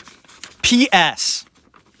 Jeff. P.S.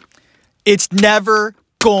 It's never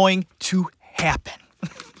going to happen.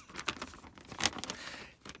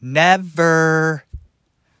 Never.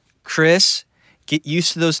 Chris, get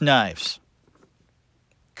used to those knives.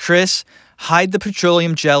 Chris, hide the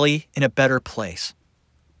petroleum jelly in a better place.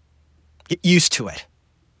 Get used to it.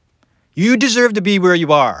 You deserve to be where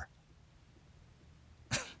you are.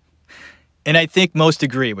 And I think most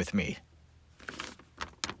agree with me.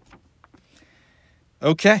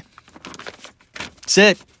 Okay. That's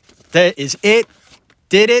it. That is it.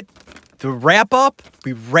 Did it. The wrap up.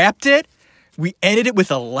 We wrapped it. We ended it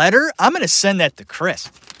with a letter. I'm going to send that to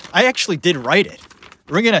Chris. I actually did write it.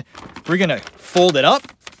 We're gonna fold it up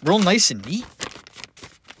real nice and neat.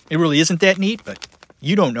 It really isn't that neat, but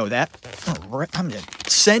you don't know that. I'm going to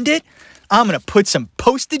send it. I'm going to put some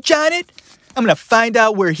postage on it. I'm going to find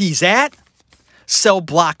out where he's at. Cell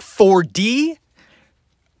block 4D.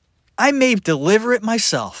 I may deliver it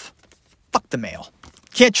myself. Fuck the mail.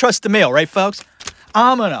 Can't trust the mail, right, folks?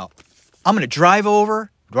 I'm gonna drive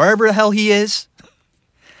over wherever the hell he is,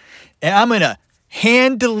 and I'm gonna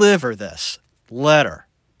hand deliver this letter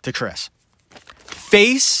to Chris.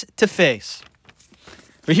 Face to face.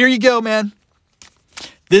 But here you go, man.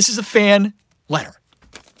 This is a fan letter.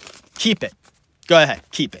 Keep it. Go ahead,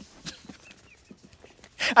 keep it.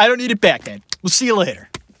 I don't need it back, man. We'll see you later.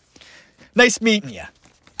 Nice meeting you.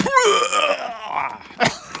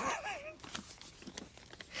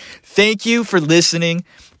 Thank you for listening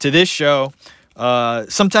to this show.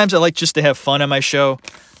 Sometimes I like just to have fun on my show.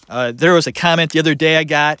 There was a comment the other day I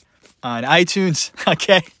got on iTunes.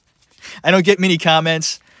 Okay. I don't get many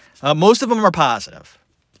comments. Most of them are positive,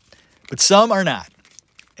 but some are not.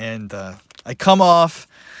 And I come off,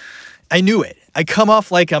 I knew it. I come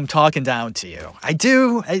off like I'm talking down to you. I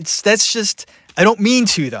do. That's just, I don't mean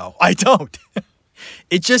to though. I don't.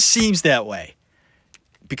 It just seems that way.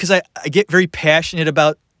 Because I get very passionate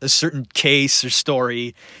about a certain case or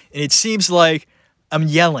story, and it seems like I'm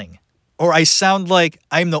yelling, or I sound like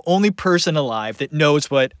I'm the only person alive that knows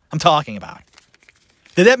what I'm talking about.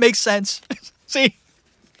 Did that make sense? See?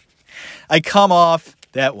 I come off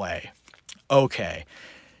that way. Okay.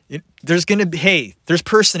 There's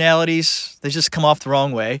personalities that just come off the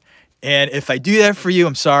wrong way. And if I do that for you,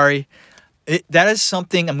 I'm sorry. That is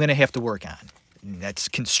something I'm going to have to work on. And that's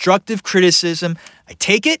constructive criticism. I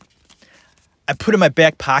take it. I put it in my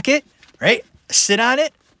back pocket, right? I sit on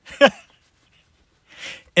it.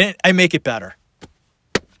 And I make it better.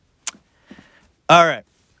 All right.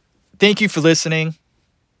 Thank you for listening.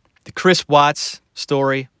 The Chris Watts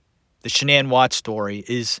story, the Shan'ann Watts story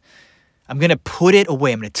is, I'm going to put it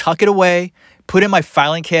away. I'm going to tuck it away, put it in my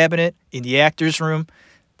filing cabinet in the actor's room.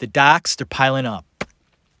 The docs, they're piling up.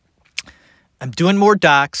 I'm doing more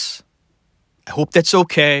docs. I hope that's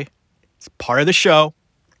okay. It's part of the show.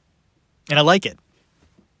 And I like it.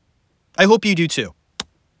 I hope you do too.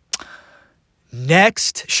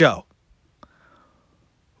 Next show.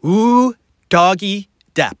 Ooh, doggy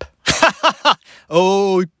Depp.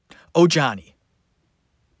 oh, Johnny.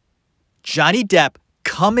 Johnny Depp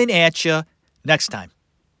coming at you next time.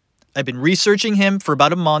 I've been researching him for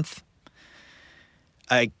about a month.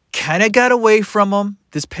 I kind of got away from him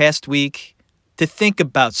this past week to think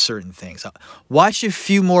about certain things. I'll watch a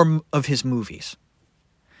few more of his movies.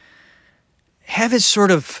 Have it sort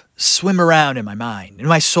of swim around in my mind, in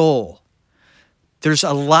my soul. There's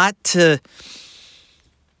a lot to,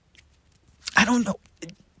 I don't know,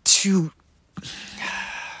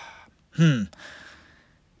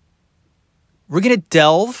 We're going to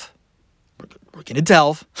delve. We're going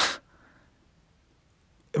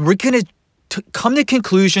to come to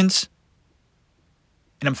conclusions.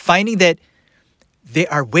 And I'm finding that they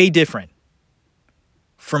are way different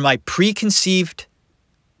from my preconceived,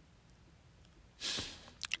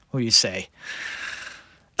 what do you say,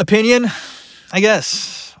 opinion, I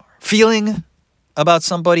guess, feeling about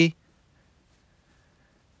somebody.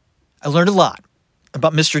 I learned a lot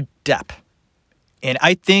about Mr. Depp, and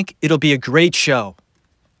I think it'll be a great show.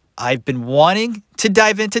 I've been wanting to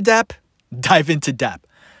dive into Depp,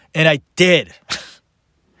 and I did.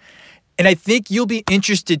 And I think you'll be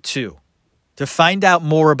interested too, to find out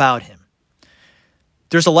more about him.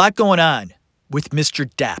 There's a lot going on with Mr.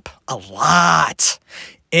 Depp, a lot.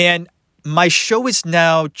 And my show is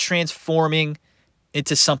now transforming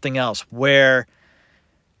into something else where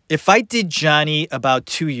if I did Johnny about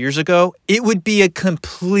 2 years ago, it would be a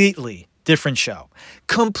completely different show.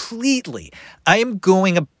 Completely. I am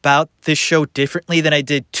going about this show differently than I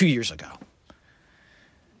did 2 years ago.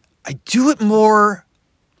 I do it more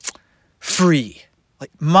free.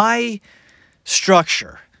 Like my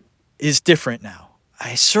structure is different now.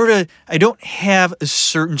 I don't have a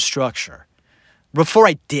certain structure. Before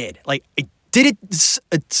I did. Like, I did it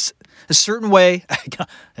a certain way.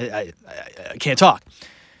 I can't talk.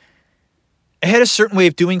 I had a certain way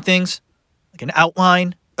of doing things, like an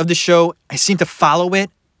outline of the show. I seem to follow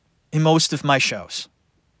it in most of my shows.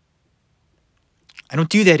 I don't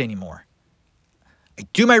do that anymore. I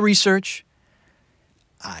do my research.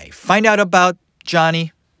 I find out about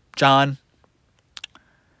John, and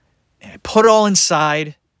I put it all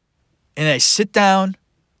inside, and then I sit down,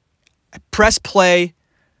 I press play,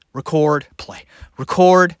 record,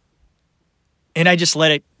 and I just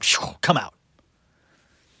let it come out.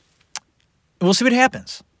 And we'll see what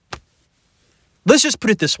happens. Let's just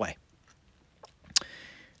put it this way.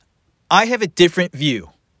 I have a different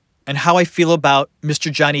view on how I feel about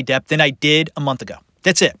Mr. Johnny Depp than I did a month ago.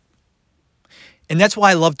 That's it. And that's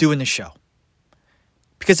why I love doing this show.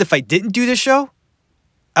 Because if I didn't do this show,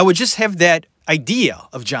 I would just have that idea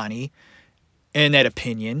of Johnny and that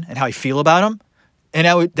opinion and how I feel about him, and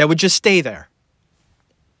that would just stay there.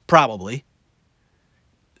 Probably.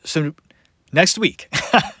 So next week.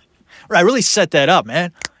 I really set that up,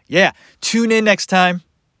 man. Yeah. Tune in next time.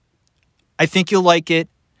 I think you'll like it.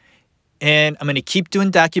 And I'm going to keep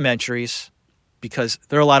doing documentaries because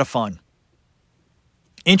they're a lot of fun.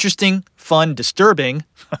 Interesting, fun, disturbing.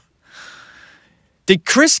 Did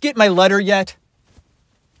Chris get my letter yet?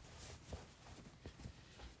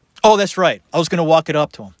 Oh, that's right. I was going to walk it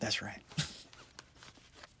up to him. That's right.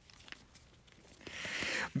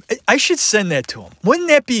 I should send that to him. Wouldn't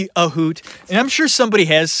that be a hoot? And I'm sure somebody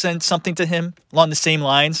has sent something to him along the same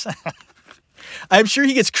lines. I'm sure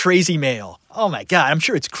he gets crazy mail. Oh my God, I'm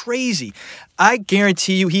sure it's crazy. I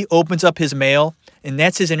guarantee you he opens up his mail and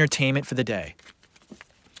that's his entertainment for the day.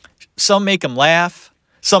 Some make him laugh.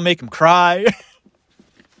 Some make him cry.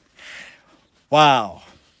 Wow.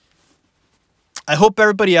 I hope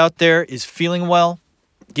everybody out there is feeling well,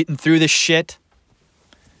 getting through this shit.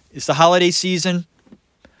 It's the holiday season.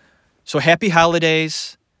 So happy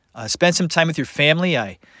holidays. Spend some time with your family.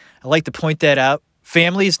 I like to point that out.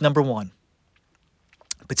 Family is number one.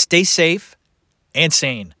 But stay safe and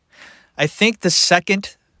sane. I think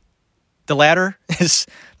the latter is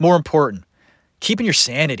more important. Keeping your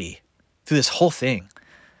sanity through this whole thing.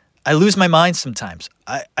 I lose my mind sometimes.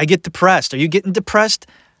 I get depressed. Are you getting depressed?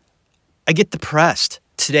 I get depressed.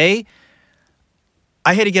 Today,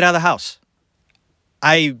 I had to get out of the house.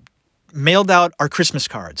 I mailed out our Christmas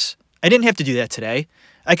cards. I didn't have to do that today.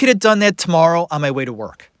 I could have done that tomorrow on my way to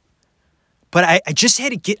work. But I just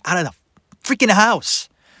had to get out of the freaking house,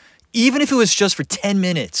 even if it was just for 10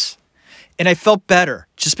 minutes. And I felt better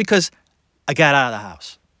just because I got out of the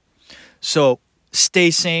house. So stay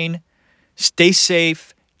sane, stay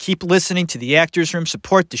safe, keep listening to the Actors Room,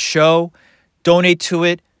 support the show, donate to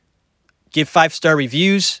it, give 5-star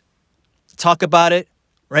reviews, talk about it,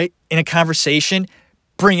 right? In a conversation,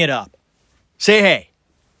 bring it up. Say, hey,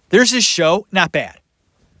 there's this show, not bad.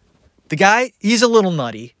 The guy, he's a little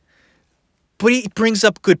nutty, but he brings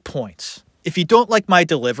up good points. If you don't like my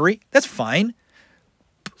delivery, that's fine.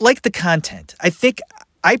 Like the content. I think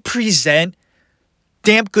I present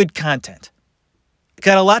damn good content.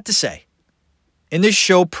 Got a lot to say. And this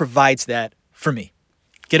show provides that for me.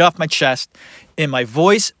 Get off my chest. And my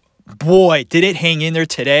voice, boy, did it hang in there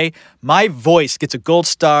today. My voice gets a gold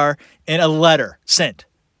star and a letter sent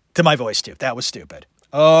to my voice too. That was stupid.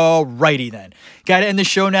 Alrighty then. Got to end the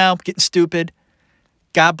show now. Getting stupid.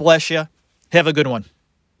 God bless you. Have a good one.